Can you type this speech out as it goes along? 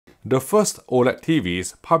The first OLED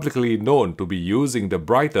TVs publicly known to be using the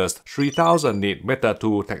Brightest 3000 nit Meta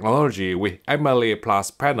 2 technology with MLA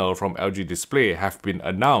Plus panel from LG Display have been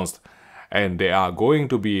announced, and they are going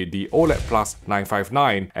to be the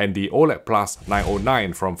OLED+959 and the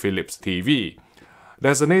OLED+909 from Philips TV.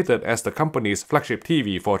 Designated as the company's flagship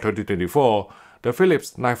TV for 2024, the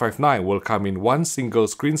Philips 959 will come in one single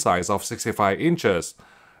screen size of 65 inches,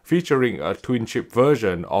 featuring a twin-chip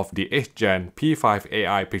version of the 8th Gen P5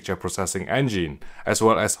 AI picture processing engine, as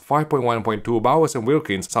well as 5.1.2 Bowers &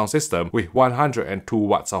 Wilkins sound system with 102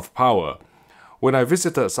 watts of power. When I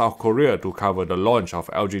visited South Korea to cover the launch of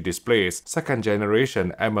LG Display's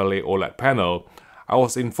second-generation MLA OLED panel, I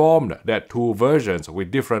was informed that two versions with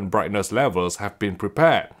different brightness levels have been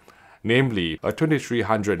prepared, namely a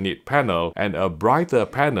 2300 nit panel and a brighter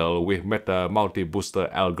panel with Meta multi-booster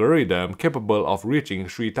algorithm capable of reaching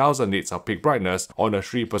 3000 nits of peak brightness on a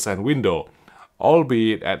 3% window,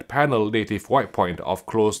 albeit at panel native white point of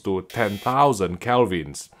close to 10,000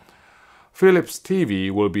 kelvins. Philips TV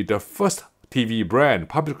will be the first TV brand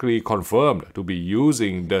publicly confirmed to be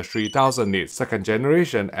using the 3000 nit second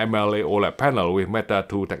generation MLA OLED panel with Meta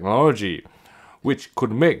 2 technology, which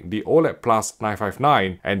could make the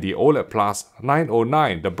OLED+959 and the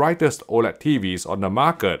OLED+909 the brightest OLED TVs on the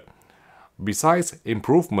market. Besides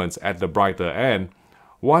improvements at the brighter end,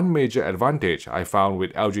 one major advantage I found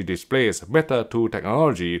with LG Display's Meta 2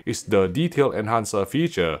 technology is the Detail Enhancer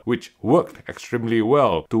feature, which worked extremely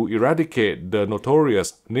well to eradicate the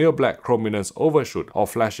notorious near-black chrominance overshoot or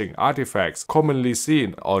flashing artifacts commonly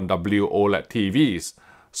seen on WOLED TVs.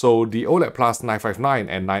 So the OLED+959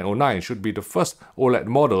 and 909 should be the first OLED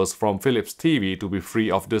models from Philips TV to be free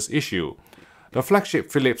of this issue. The flagship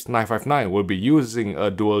Philips 959 will be using a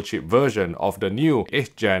dual-chip version of the new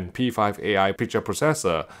 8th Gen P5 AI picture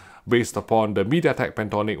processor based upon the MediaTek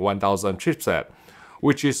Pantonic 1000 chipset,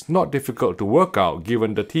 which is not difficult to work out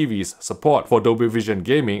given the TV's support for Dolby Vision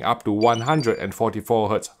gaming up to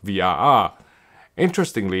 144Hz VRR.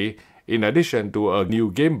 Interestingly, in addition to a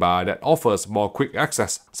new game bar that offers more quick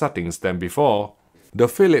access settings than before, the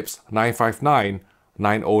Philips 959,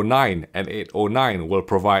 909 and 809 will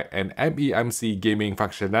provide an MEMC gaming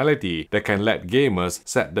functionality that can let gamers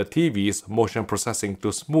set the TV's motion processing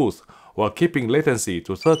to smooth while keeping latency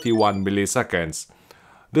to 31 milliseconds.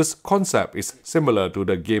 This concept is similar to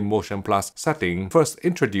the Game Motion Plus setting first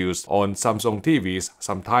introduced on Samsung TVs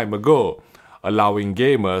some time ago, allowing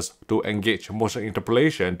gamers to engage motion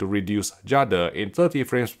interpolation to reduce judder in 30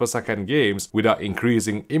 frames per second games without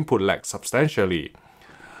increasing input lag substantially.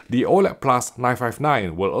 The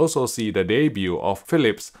OLED+959 will also see the debut of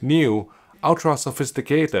Philips' new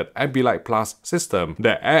ultra-sophisticated Ambilight Plus system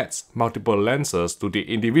that adds multiple lenses to the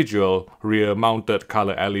individual rear-mounted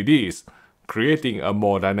color LEDs, creating a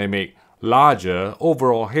more dynamic, larger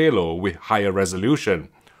overall halo with higher resolution.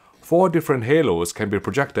 4 different halos can be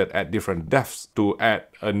projected at different depths to add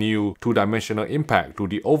a new two-dimensional impact to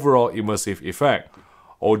the overall immersive effect.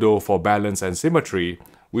 Although for balance and symmetry,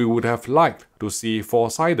 we would have liked to see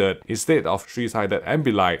 4-sided instead of 3-sided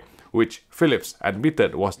Ambilight, which Philips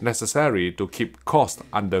admitted was necessary to keep costs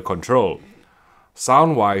under control.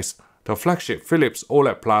 Sound-wise, the flagship Philips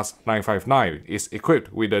OLED+959 is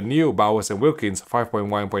equipped with a new Bowers & Wilkins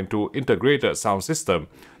 5.1.2 integrated sound system,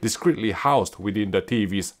 discreetly housed within the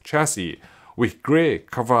TV's chassis, with grey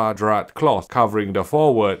Kavadrad cloth covering the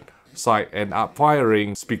forward, side and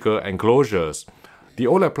up-firing speaker enclosures. The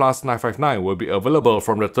OLED+959 will be available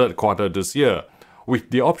from the third quarter this year, with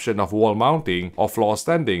the option of wall mounting or floor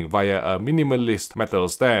standing via a minimalist metal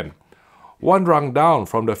stand. One rung down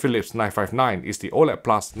from the Philips 959 is the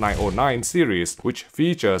OLED+909 series, which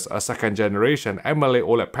features a second-generation MLA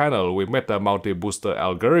OLED panel with Meta multi-booster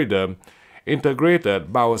algorithm,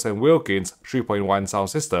 integrated Bowers & Wilkins 3.1 sound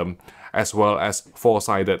system, as well as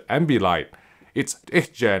 4-sided Ambilight. Its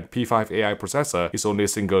 8th Gen P5 AI processor is only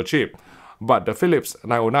single chip, but the Philips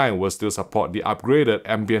 909 will still support the upgraded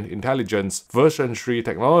Ambient Intelligence version 3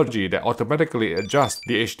 technology that automatically adjusts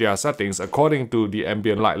the HDR settings according to the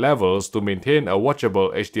ambient light levels to maintain a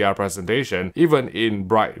watchable HDR presentation even in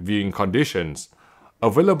bright viewing conditions.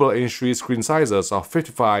 Available in 3 screen sizes of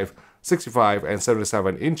 55, 65 and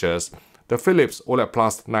 77 inches, the Philips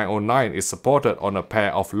OLED+909 is supported on a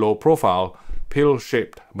pair of low-profile,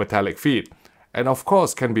 pill-shaped metallic feet, and of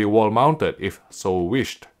course can be wall-mounted if so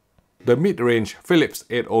wished. The mid-range Philips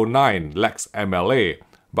 809 lacks MLA,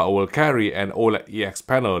 but will carry an OLED EX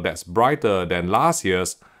panel that's brighter than last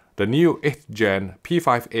year's, the new 8th Gen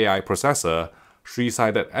P5 AI processor,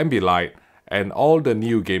 3-sided Ambilight, and all the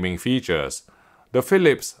new gaming features. The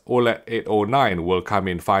Philips OLED 809 will come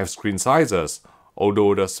in 5 screen sizes,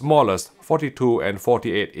 although the smallest 42 and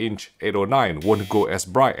 48-inch 809 won't go as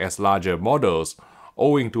bright as larger models,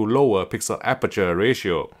 owing to lower pixel aperture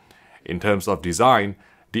ratio. In terms of design,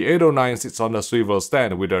 the 809 sits on a swivel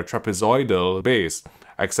stand with a trapezoidal base,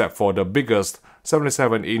 except for the biggest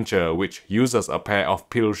 77-incher, which uses a pair of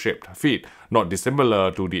pill-shaped feet, not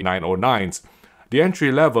dissimilar to the 909s. The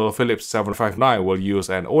entry-level Philips 759 will use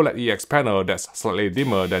an OLED EX panel that's slightly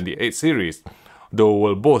dimmer than the 8 series, though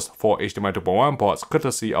will boast 4 HDMI 2.1 ports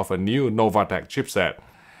courtesy of a new Novatec chipset.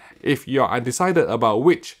 If you're undecided about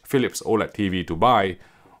which Philips OLED TV to buy,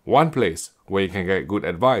 one place where you can get good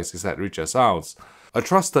advice is at Richer Sounds, a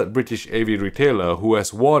trusted British AV retailer who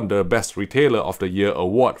has won the Best Retailer of the Year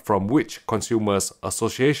award from Which Consumers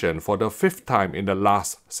Association for the 5th time in the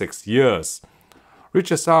last 6 years.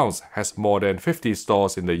 Richer Sounds has more than 50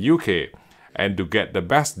 stores in the UK, and to get the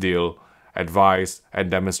best deal, advice, and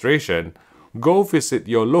demonstration, go visit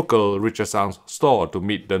your local Richer Sounds store to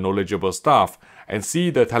meet the knowledgeable staff and see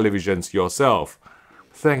the televisions yourself.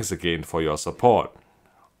 Thanks again for your support.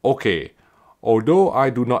 Okay, although I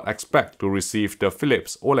do not expect to receive the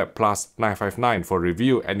Philips OLED+959 for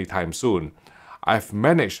review anytime soon, I've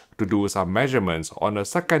managed to do some measurements on a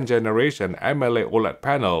second generation MLA OLED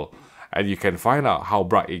panel, and you can find out how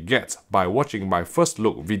bright it gets by watching my first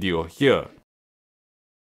look video here.